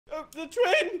The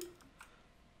train.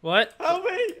 What? Help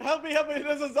me! Help me! Help me!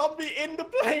 There's a zombie in the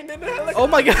plane in the helicopter. Oh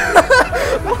my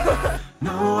god!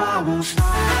 No, I won't stop.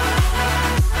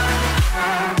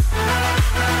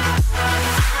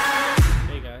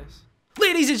 Hey guys.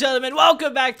 Ladies and gentlemen,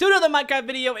 welcome back to another Minecraft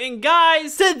video, and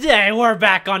guys, today we're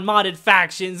back on modded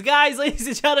factions. Guys, ladies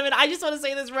and gentlemen, I just want to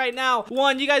say this right now.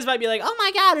 One, you guys might be like, oh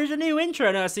my god, there's a new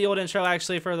intro. No, it's the old intro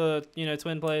actually for the,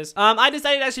 twin plays. I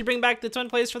decided to actually bring back the twin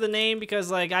plays for the name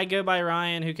because, like, I go by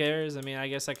Ryan, who cares? I mean, I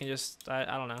guess I can just,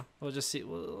 I don't know. We'll just see,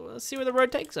 let's see where the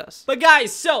road takes us. But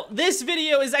guys, so this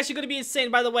video is actually going to be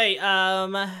insane, by the way.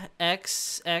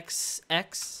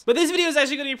 XXX. But this video is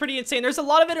actually going to be pretty insane. There's a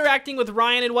lot of interacting with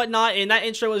Ryan and whatnot, and that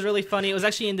intro was really funny. It was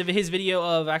actually in his video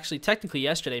of actually technically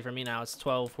yesterday for me. Now it's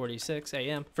 12:46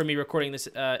 a.m. for me recording this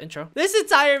intro. This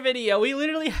entire video, we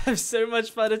literally have so much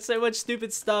fun and so much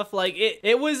stupid stuff. Like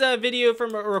it was a video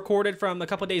recorded from a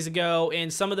couple days ago,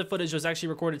 and some of the footage was actually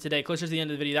recorded today, closer to the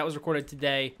end of the video. That was recorded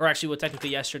today, or actually, well, technically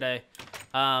yesterday.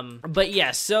 But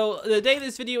yeah, so the day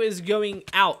this video is going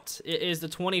out, it is the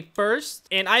 21st,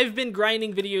 and I've been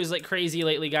grinding videos like crazy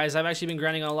lately, guys. I've actually been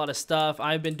grinding on a lot of stuff.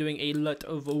 I've been doing a lot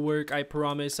of work, I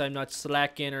promise. I'm not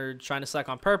slacking or trying to slack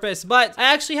on purpose, but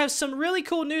I actually have some really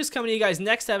cool news coming to you guys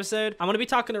next episode. I'm gonna be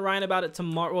talking to Ryan about it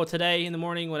tomorrow, well, today in the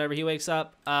morning, whenever he wakes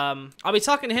up. I'll be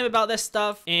talking to him about this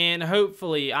stuff, and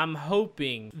hopefully, I'm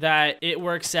hoping that it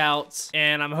works out,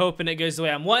 and I'm hoping it goes the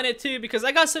way I'm wanting it to, because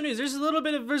I got some news. There's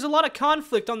a lot of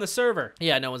conflict on the server.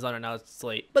 Yeah, no one's on it now, it's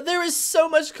late. But there is so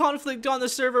much conflict on the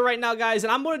server right now, guys,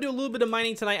 and I'm gonna do a little bit of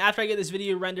mining tonight after I get this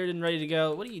video rendered and ready to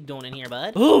go. What are you doing in here,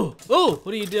 bud? Ooh, what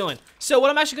are you doing? So what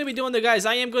I'm actually gonna be doing though, guys,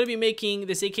 I am going to be making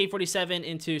this AK-47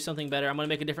 into something better. I'm gonna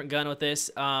make a different gun with this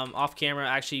off camera,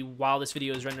 actually, while this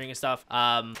video is rendering and stuff.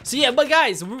 So yeah, but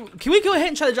guys, can we go ahead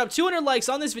and try to drop 200 likes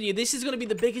on this video? This is gonna be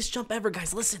the biggest jump ever,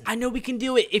 guys. Listen, I know we can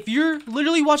do it. If you're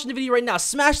literally watching the video right now,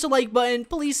 smash the like button.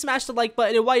 Please smash the like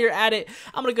button. And while you're at it,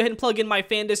 I'm gonna go ahead and plug in my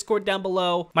fan Discord down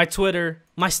below, my Twitter,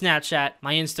 my Snapchat,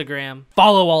 my Instagram.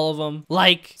 Follow all of them.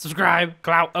 Like, subscribe,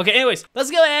 clout. Okay, anyways, let's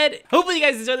go ahead. Hopefully you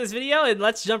guys enjoyed this video, and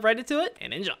let's jump right into it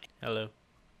and enjoy. Hello.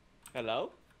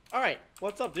 Hello? Alright,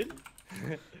 what's up, dude?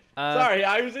 Sorry,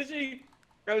 I was literally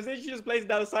just placing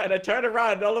outside, and I turned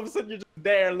around, and all of a sudden you're just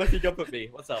there looking up at me.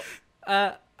 What's up?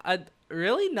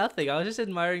 Really nothing. I was just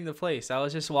admiring the place. I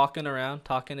was just walking around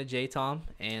talking to J-Tom,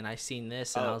 and I seen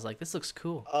this, and I was like, this looks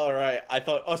cool. Alright, I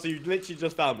thought, oh, so you literally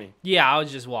just found me? Yeah, I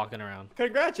was just walking around.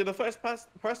 Congrats, you're the first person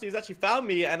who's actually found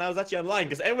me, and I was actually online,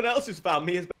 because everyone else who's found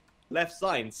me has left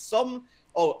signs.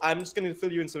 Oh, I'm just going to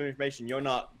fill you in some information. You're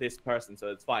not this person, so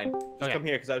it's fine. Just come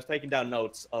here, because I was taking down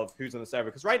notes of who's on the server.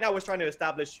 Because right now, we're trying to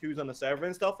establish who's on the server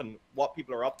and stuff, and what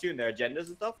people are up to, and their agendas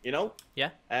and stuff, you know? Yeah.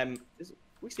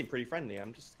 We seem pretty friendly.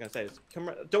 I'm just going to say this.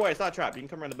 Don't worry, it's not a trap. You can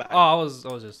come around the back. Oh, I was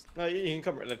just... No, you can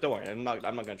come around. Don't worry, I'm not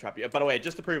going to trap you. By the way,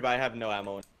 just to prove I have no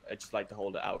ammo, I just like to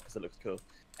hold it out, because it looks cool.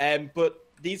 But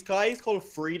these guys called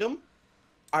Freedom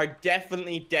are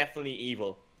definitely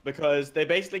evil. Because they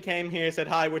basically came here and said,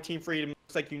 hi, we're Team Freedom.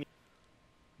 Looks like you need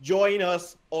to join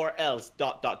us or else ...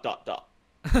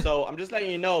 So I'm just letting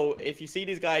you know, if you see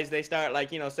these guys, they start like,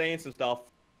 saying some stuff,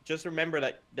 just remember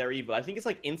that they're evil. I think it's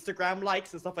like Instagram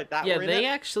likes and stuff like that. Yeah, they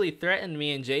actually threatened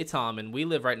me and J-Tom, and we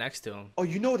live right next to them. Oh,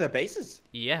 you know their bases?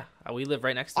 Yeah, we live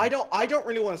right next to them. I don't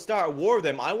really want to start a war with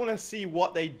them. I want to see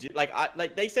what they do.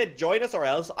 Like they said, join us or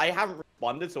else. I haven't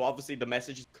responded, so obviously the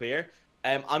message is clear.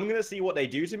 I'm gonna see what they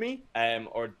do to me,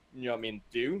 or you know what I mean,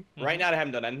 do. Right now they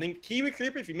haven't done anything. Kiwi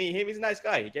Creeper, if you meet him, he's a nice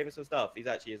guy. He gave me some stuff. He's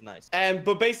actually is nice.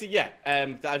 But basically, yeah.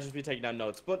 I'll just be taking down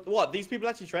notes. But what? These people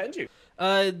actually threatened you?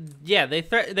 Yeah,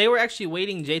 they were actually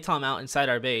waiting J-Tom out inside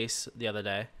our base the other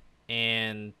day,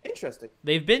 and interesting.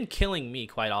 They've been killing me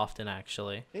quite often,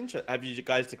 actually. Have you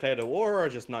guys declared a war or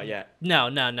just not yet? No.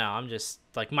 I'm just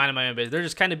like minding my own business. They're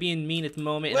just kind of being mean at the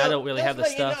moment, and I don't really have the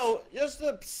stuff.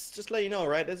 Just let you know,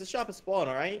 right? There's a shop at spawn,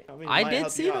 all right? I mean, I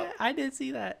did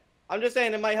see that. I'm just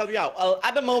saying it might help you out. Well,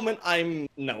 at the moment, I'm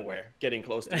nowhere getting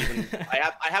close to even.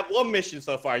 I have one mission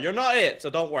so far. You're not it, so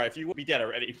don't worry. If you would be dead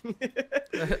already.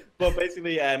 But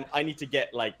basically, I need to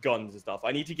get like guns and stuff.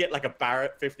 I need to get like a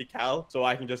Barrett 50 cal so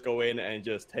I can just go in and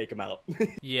just take them out.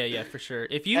 Yeah, for sure.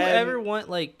 If you ever want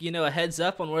like a heads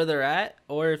up on where they're at,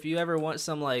 or if you ever want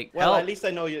some like help. At least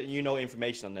I know you know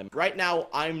information on them. Right now,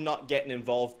 I'm not getting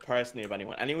involved personally with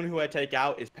anyone. Anyone who I take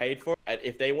out is paid for.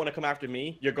 If they want to come after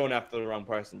me, you're going after the wrong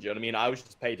person. Do you know what I mean? I was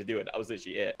just paid to do it. That was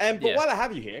literally it. But while I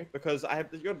have you here, because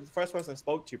you're the first person I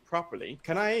spoke to properly,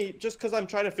 can I, just because I'm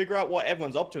trying to figure out what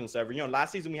everyone's up to in the server,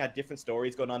 last season we had different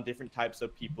stories going on, different types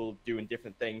of people doing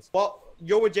different things. Well,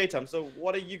 you're with J-Tom, so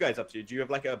what are you guys up to? Do you have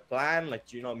like a plan? Like,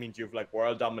 do you know what I mean? Do you have like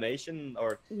world domination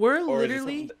or? We're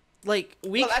literally like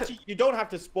we. Well, actually, you don't have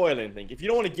to spoil anything if you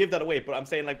don't want to give that away. But I'm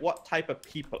saying, like, what type of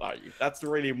people are you? That's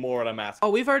really more what I'm asking. Oh,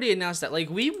 we've already announced that. Like,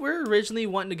 we were originally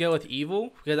wanting to go with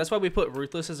evil because that's why we put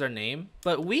Ruthless as our name.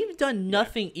 But we've done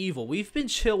nothing evil. We've been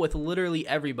chill with literally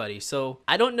everybody. So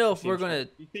I don't know if we're gonna.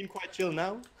 You seem quite chill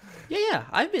now. Yeah.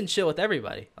 I've been chill with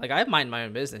everybody. Like, I mind my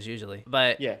own business usually.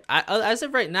 But yeah, as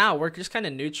of right now, we're just kind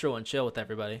of neutral and chill with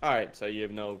everybody. All right, so you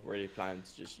have no really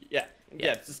plans. Just yeah,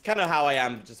 it's just kind of how I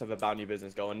am. Just have a bounty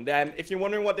business going. If you're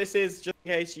wondering what this is, just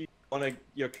in case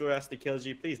your curiosity kills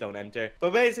you, please don't enter.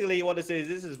 But basically, what this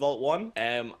is Vault 1.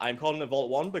 I'm calling it Vault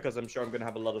 1 because I'm sure I'm gonna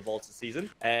have a lot of vaults this season.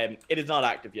 It is not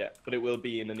active yet, but it will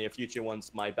be in the near future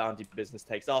once my bounty business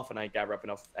takes off and I gather up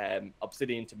enough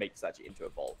obsidian to make this actually into a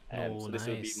vault. So this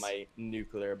will be my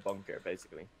nuclear bunker,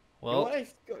 basically. Well,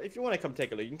 if you want to come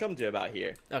take a look, you can come to about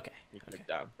here. Okay. You can look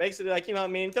down. Basically, like, you know what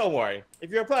I mean? Don't worry.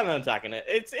 If you're planning on attacking it,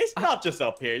 it's not just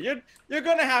up here. You're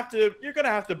gonna have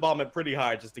to bomb it pretty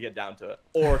hard just to get down to it,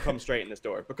 or come straight in this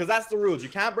door, because that's the rules. You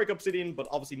can't break obsidian, but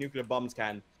obviously nuclear bombs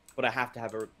can. But I have to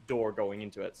have a door going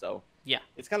into it, so yeah,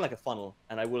 it's kind of like a funnel,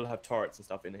 and I will have turrets and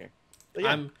stuff in here. So,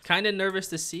 yeah. I'm kind of nervous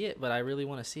to see it, but I really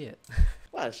want to see it.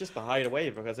 Well, it's just to hide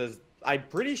away because I'm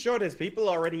pretty sure there's people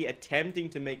already attempting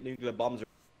to make nuclear bombs.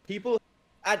 People.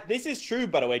 This is true,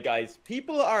 by the way, guys.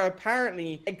 People are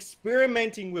apparently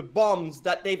experimenting with bombs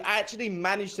that they've actually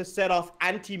managed to set off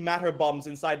antimatter bombs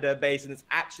inside their base, and it's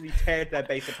actually teared their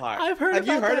base apart. Have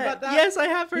you heard about that? Yes, I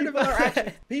have heard about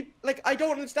that. Like, I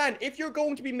don't understand. If you're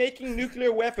going to be making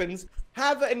nuclear weapons,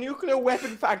 have a nuclear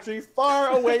weapon factory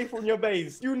far away from your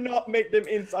base. Do not make them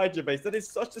inside your base. That is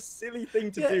such a silly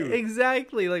thing to do.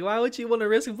 Exactly. Like, why would you want to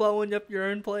risk blowing up your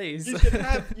own place?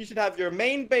 You should have your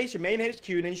main base, your main HQ,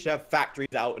 and then you should have factories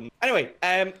out. And anyway,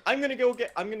 I'm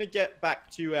gonna get back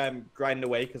to grinding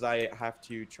away because I have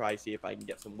to try see if I can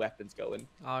get some weapons going.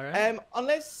 All right.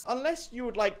 Unless you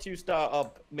would like to start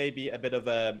up maybe a bit of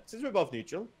since we're both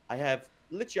neutral, I have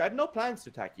no plans to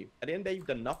attack you. At the end of the day, you've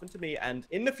done nothing to me, and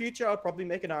in the future, I'll probably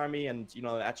make an army and, you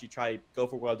know, actually go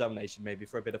for world domination, maybe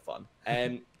for a bit of fun.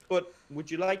 But would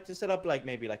you like to set up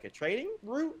maybe a trading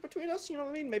route between us? You know what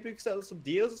I mean? Maybe we could settle some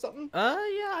deals or something.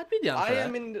 Yeah, I'd be down for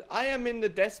that. I'm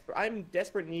in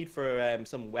desperate need for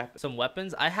some weapons. Some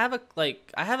weapons. I have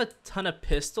a ton of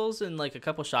pistols and a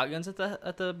couple shotguns at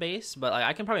the base, but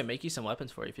I can probably make you some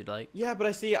weapons for you if you'd like. Yeah,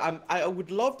 but I would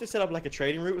love to set up a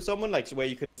trading route with someone, so where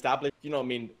you could establish, you know what I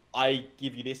mean? I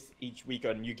give you this each week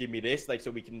and you give me this,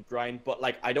 so we can grind. But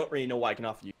I don't really know what I can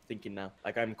offer you. Thinking now,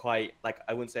 I'm quite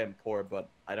I wouldn't say I'm poor, but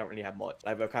I don't really have much.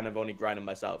 I've kind of only grinded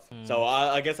myself, so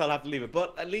I guess I'll have to leave it.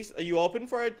 But at least, are you open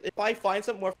for it? If I find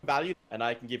something more value and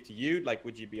I can give to you,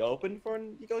 would you be open for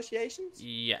negotiations?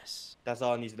 Yes. That's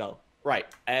all I need to know. Right.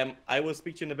 I will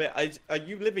speak to you in a bit. Are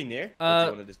you living near? Or do you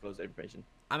want to disclose the information?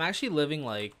 I'm actually living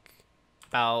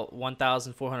about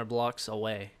 1,400 blocks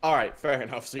away. All right, fair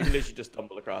enough. So you literally just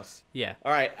stumble across. Yeah.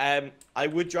 All right. I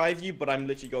would drive you, but I'm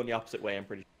literally going the opposite way. I'm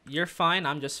pretty sure. You're fine.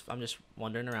 I'm just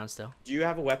wandering around still. Do you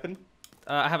have a weapon?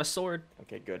 I have a sword.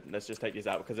 Okay, good. Let's just take these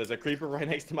out because there's a creeper right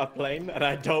next to my plane, and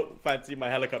I don't fancy my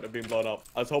helicopter being blown up.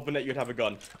 I was hoping that you'd have a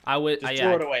gun. I would. Just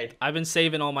throw it away. I've been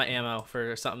saving all my ammo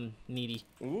for something needy.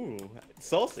 Ooh,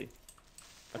 saucy.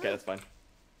 Okay, that's fine.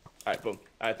 All right, boom.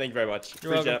 All right, thank you very much.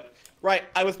 You're Appreciate welcome. it. Right,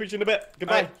 I will speak to you in a bit.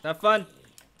 Goodbye. Right, have fun.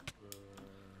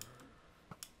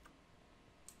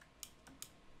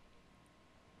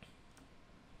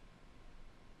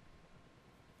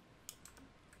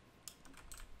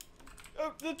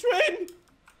 The train!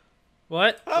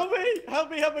 What? Help me! Help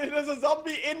me! Help me! There's a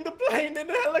zombie in the plane, in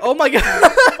the helicopter. Oh my god!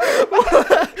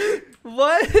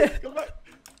 What? Come back.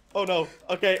 Oh no.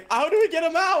 Okay, how do we get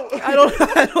him out? I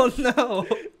don't know.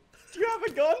 Do you have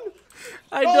a gun?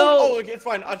 I don't. Oh, okay, it's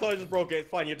fine. I thought I just broke it. It's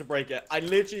fine. You have to break it. I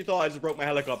literally thought I just broke my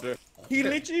helicopter. He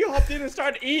literally hopped in and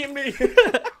started eating me.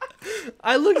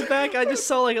 I looked back. I just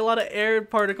saw a lot of air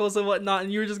particles and whatnot,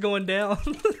 and you were just going down.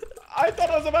 I thought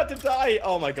I was about to die.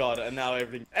 Oh my god! And now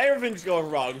everything's going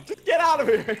wrong. Just get out of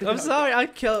here. I'm sorry.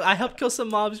 I helped kill some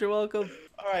mobs. You're welcome.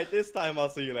 All right. This time I'll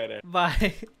see you later.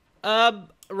 Bye.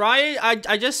 Ryan,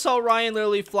 I just saw Ryan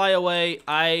literally fly away.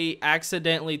 I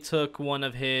accidentally took one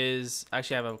of his.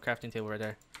 Actually, I have a crafting table right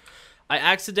there. I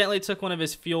accidentally took one of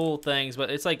his fuel things,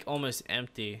 but it's almost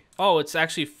empty. Oh, it's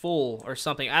actually full or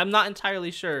something. I'm not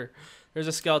entirely sure. There's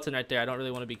a skeleton right there. I don't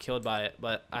really want to be killed by it,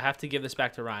 but I have to give this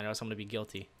back to Ryan or else I'm going to be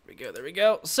guilty. There we go. There we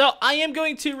go. So I am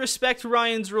going to respect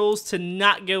Ryan's rules to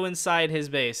not go inside his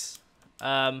base.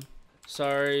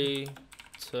 Sorry.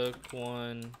 Took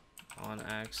one on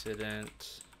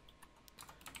accident.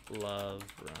 Love,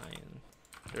 Ryan.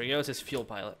 There we go. It's his fuel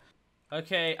pilot.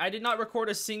 Okay, I did not record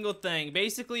a single thing.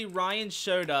 Basically, Ryan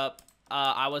showed up.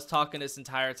 I was talking this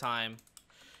entire time.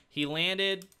 He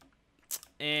landed,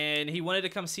 and he wanted to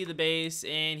come see the base,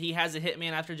 and he has a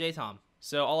hitman after J-Tom.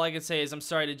 So all I can say is I'm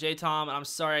sorry to J-Tom, and I'm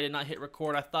sorry I did not hit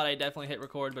record. I thought I definitely hit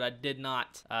record, but I did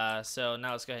not. So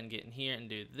now let's go ahead and get in here and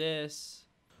do this.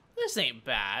 This ain't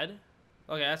bad.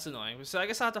 Okay, that's annoying. So I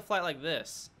guess I'll have to fly it like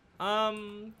this.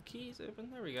 Keys open.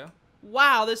 There we go.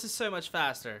 Wow, this is so much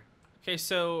faster. Okay,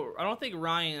 so I don't think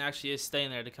Ryan actually is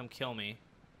staying there to come kill me.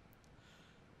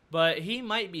 But he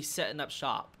might be setting up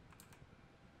shop.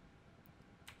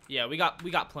 Yeah, we got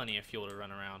plenty of fuel to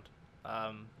run around.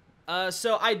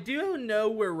 So I do know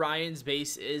where Ryan's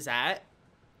base is at.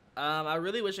 I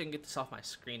really wish I can get this off my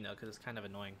screen though, because it's kind of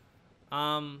annoying.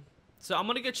 So I'm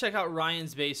gonna go check out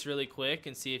Ryan's base really quick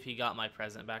and see if he got my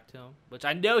present back to him, which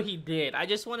I know he did. I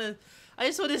just wanna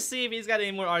see if he's got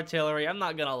any more artillery. I'm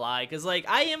not gonna lie, because like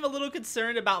I am a little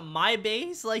concerned about my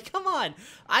base. Like, come on,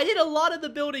 I did a lot of the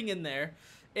building in there,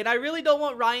 and I really don't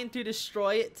want Ryan to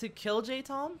destroy it to kill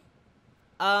J-Tom.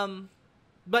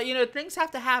 But you know, things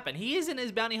have to happen. He is in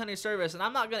his bounty hunter service, and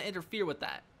I'm not gonna interfere with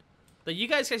that. But you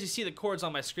guys can actually see the chords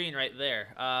on my screen right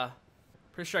there.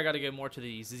 Pretty sure I gotta go more to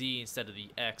the Z instead of the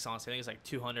X, honestly. I think it's like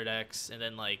 200X and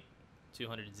then like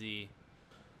 200Z.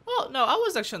 Oh, no, I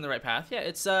was actually on the right path. Yeah,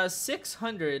 it's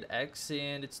 600X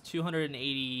and it's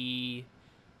 285Y.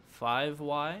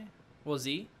 Well,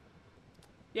 Z.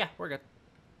 Yeah, we're good.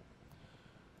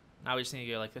 Now we just need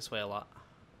to go like this way a lot.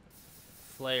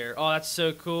 Flare. Oh, that's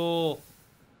so cool.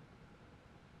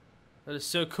 That is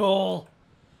so cool.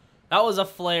 That was a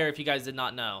flare if you guys did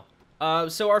not know.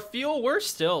 So our fuel, we're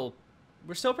still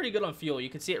pretty good on fuel. You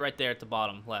can see it right there at the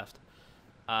bottom left.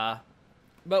 But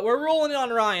we're rolling it on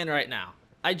Ryan right now.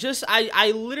 I'm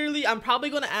probably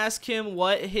going to ask him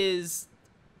what his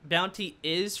bounty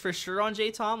is for sure on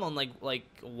J-Tom, on like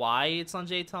why it's on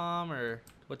J-Tom, or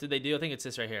what did they do? I think it's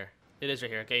this right here. It is right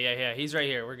here. Okay, yeah, he's right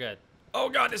here. We're good. Oh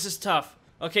god, this is tough.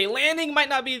 Okay, landing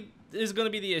is going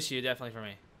to be the issue definitely for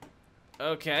me.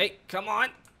 Okay, come on.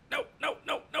 No.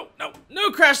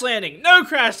 No crash landing. No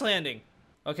crash landing.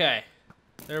 Okay.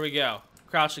 There we go.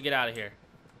 Crouch to get out of here.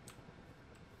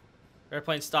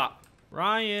 Airplane stop.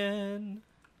 Ryan.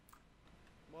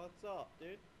 What's up,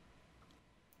 dude?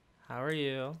 How are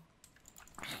you?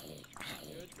 Good.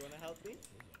 You wanna help me?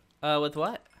 With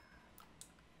what?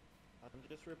 I'm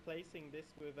just replacing this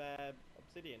with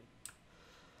obsidian.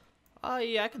 Oh,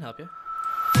 yeah, I can help you.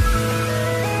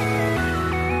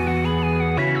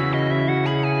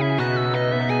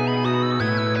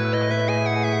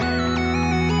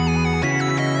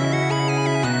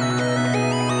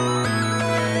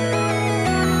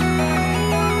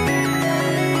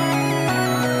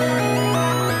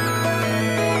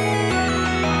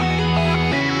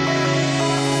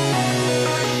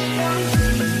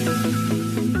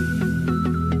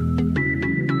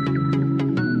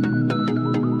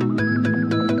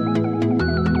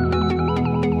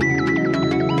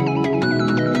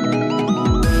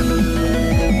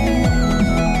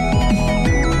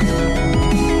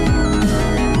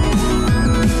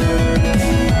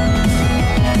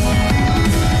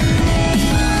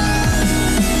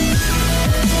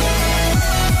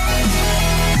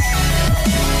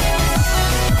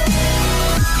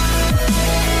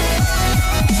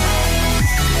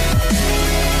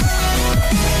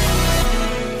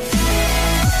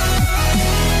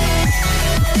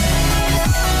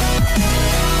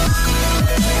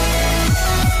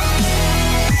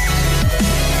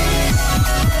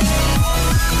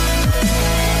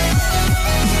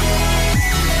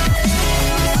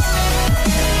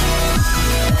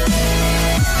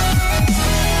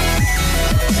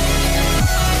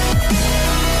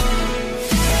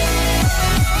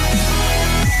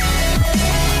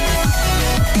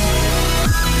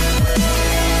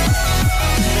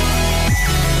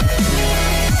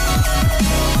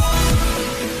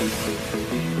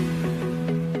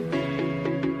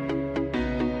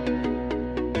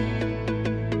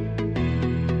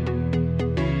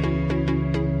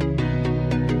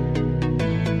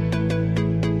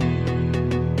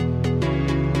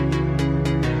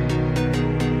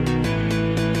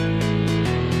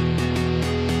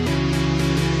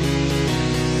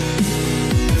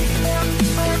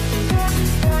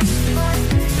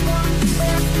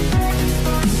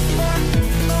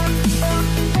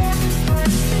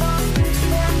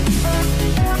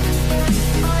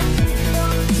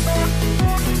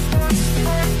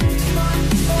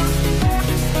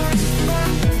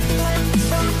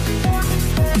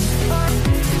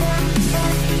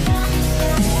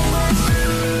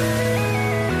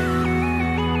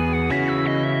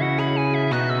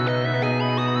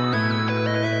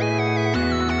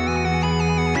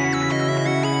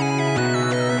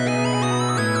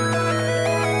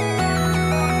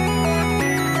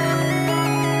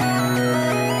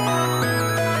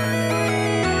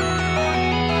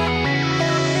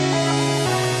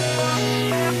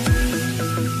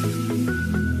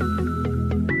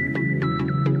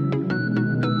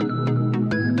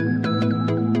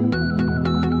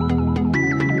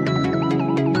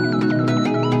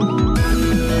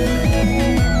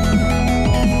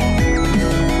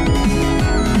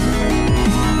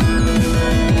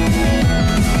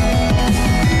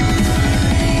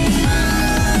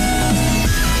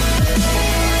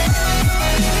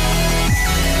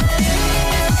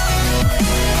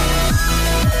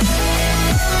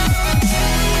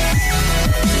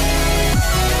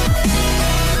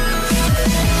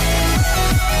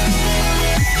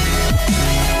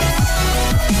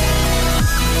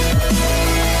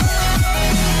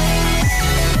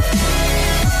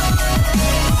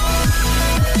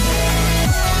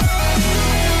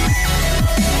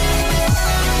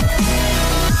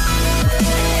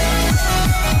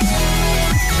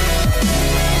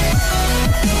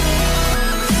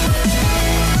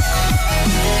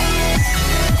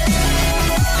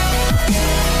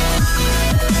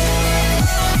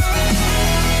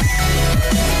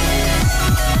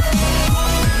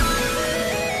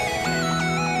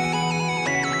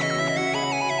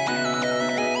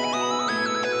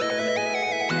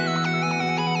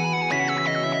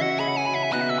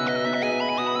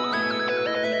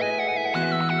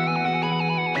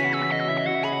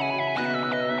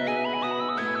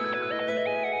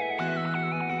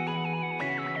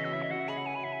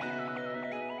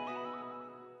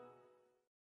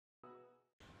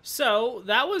 So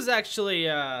that was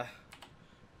actually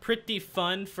pretty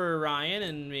fun for Ryan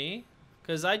and me,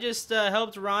 because I just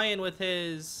helped Ryan with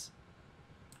his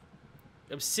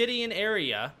obsidian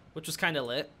area, which was kind of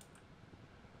lit.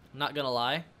 Not gonna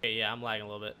lie. Okay, yeah, I'm lagging a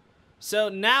little bit. So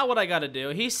now what I gotta do,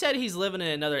 he said he's living in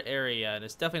another area, and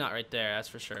it's definitely not right there, that's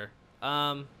for sure.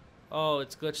 Oh,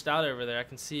 it's glitched out over there. I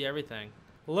can see everything.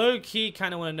 Low-key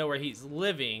kind of want to know where he's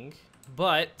living,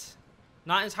 but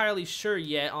not entirely sure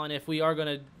yet on if we are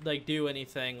gonna like do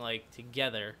anything like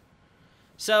together.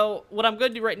 So what I'm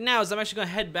gonna do right now is I'm actually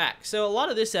gonna head back. So a lot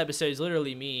of this episode is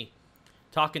literally me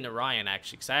talking to Ryan,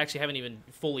 actually, because I actually haven't even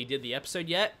fully did the episode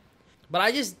yet. But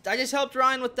I just helped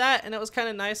Ryan with that, and it was kind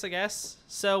of nice, I guess.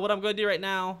 So what I'm gonna do right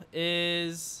now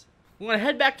is I'm gonna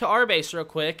head back to our base real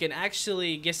quick and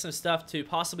actually get some stuff to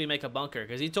possibly make a bunker,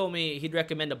 because he told me he'd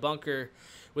recommend a bunker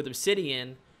with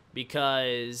obsidian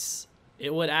because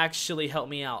it would actually help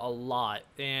me out a lot.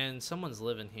 And someone's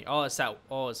living here. Oh, it's that.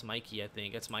 Oh, it's Mikey, I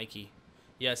think. That's Mikey.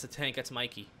 Yeah, it's the tank. That's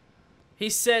Mikey. He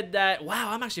said that.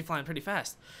 Wow, I'm actually flying pretty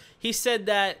fast. He said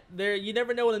that you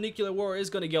never know when a nuclear war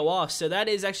is going to go off. So that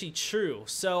is actually true.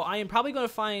 So I am probably going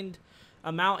to find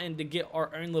a mountain to get our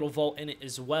own little vault in it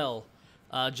as well,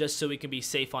 just so we can be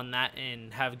safe on that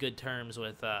and have good terms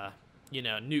with, you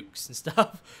know, nukes and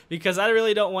stuff. Because I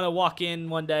really don't want to walk in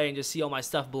one day and just see all my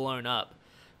stuff blown up,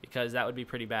 because that would be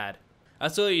pretty bad.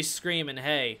 That's literally screaming,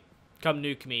 hey, come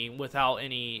nuke me, without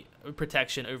any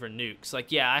protection over nukes.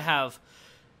 Like, yeah, I have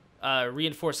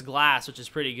reinforced glass, which is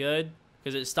pretty good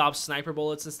because it stops sniper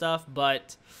bullets and stuff,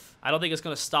 but I don't think it's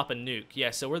going to stop a nuke. Yeah,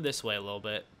 so we're this way a little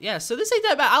bit. Yeah, so this ain't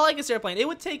that bad. I like this airplane. It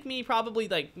would take me probably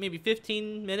like maybe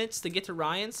 15 minutes to get to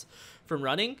Ryan's from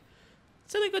running.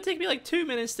 So it's going to take me like 2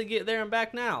 minutes to get there and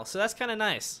back now. So that's kind of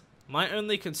nice. My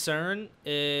only concern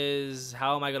is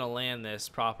how am I going to land this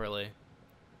properly?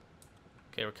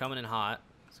 Okay, we're coming in hot.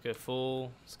 Let's go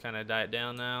full. Let's kind of diet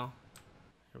down now.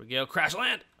 Here we go. Crash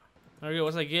land. There we go.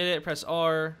 Once I get it, press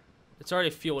R. It's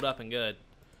already fueled up and good.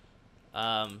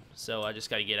 So I just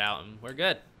got to get out and we're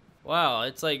good. Wow,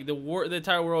 it's like the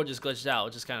entire world just glitched out,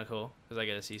 which is kind of cool because I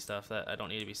get to see stuff that I don't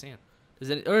need to be seeing.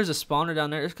 There's a spawner down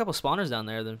there. There's a couple spawners down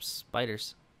there. There's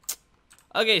spiders.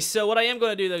 Okay, so what I am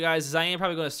going to do, though, guys, is I am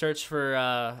probably going to search for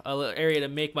a little area to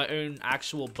make my own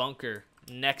actual bunker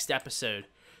next episode.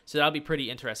 So that'll be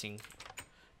pretty interesting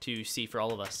to see for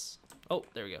all of us. Oh,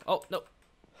 there we go. Oh, no.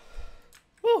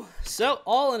 Woo. So,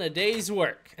 all in a day's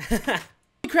work.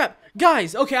 Crap.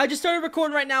 Guys, okay, I just started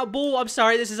recording right now. Bull, I'm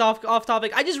sorry. This is off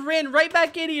topic. I just ran right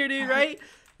back in here, dude, right?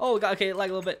 Oh, God. Okay,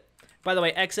 like a little bit. By the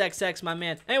way, XXX, my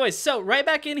man. Anyways, so right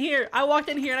back in here, I walked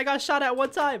in here and I got shot at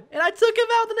one time. And I took him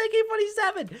out with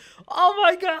an AK-47. Oh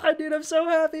my God, dude, I'm so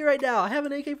happy right now. I have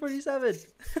an AK-47.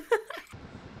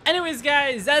 Anyways,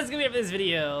 guys, that's going to be it for this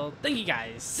video. Thank you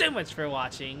guys so much for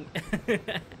watching.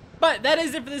 But that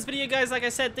is it for this video, guys. Like I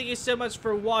said, thank you so much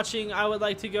for watching. I would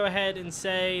like to go ahead and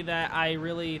say that I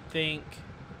really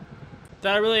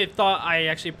thought I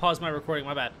actually paused my recording.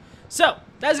 My bad. So,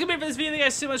 that's going to be it for this video. Thank you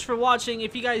guys so much for watching.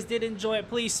 If you guys did enjoy it,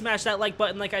 please smash that like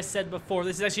button like I said before.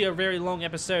 This is actually a very long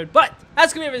episode, but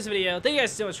that's going to be it for this video. Thank you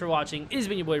guys so much for watching. It has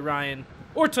been your boy Ryan,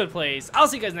 or Toad Plays. I'll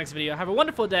see you guys next video. Have a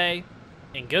wonderful day,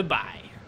 and goodbye.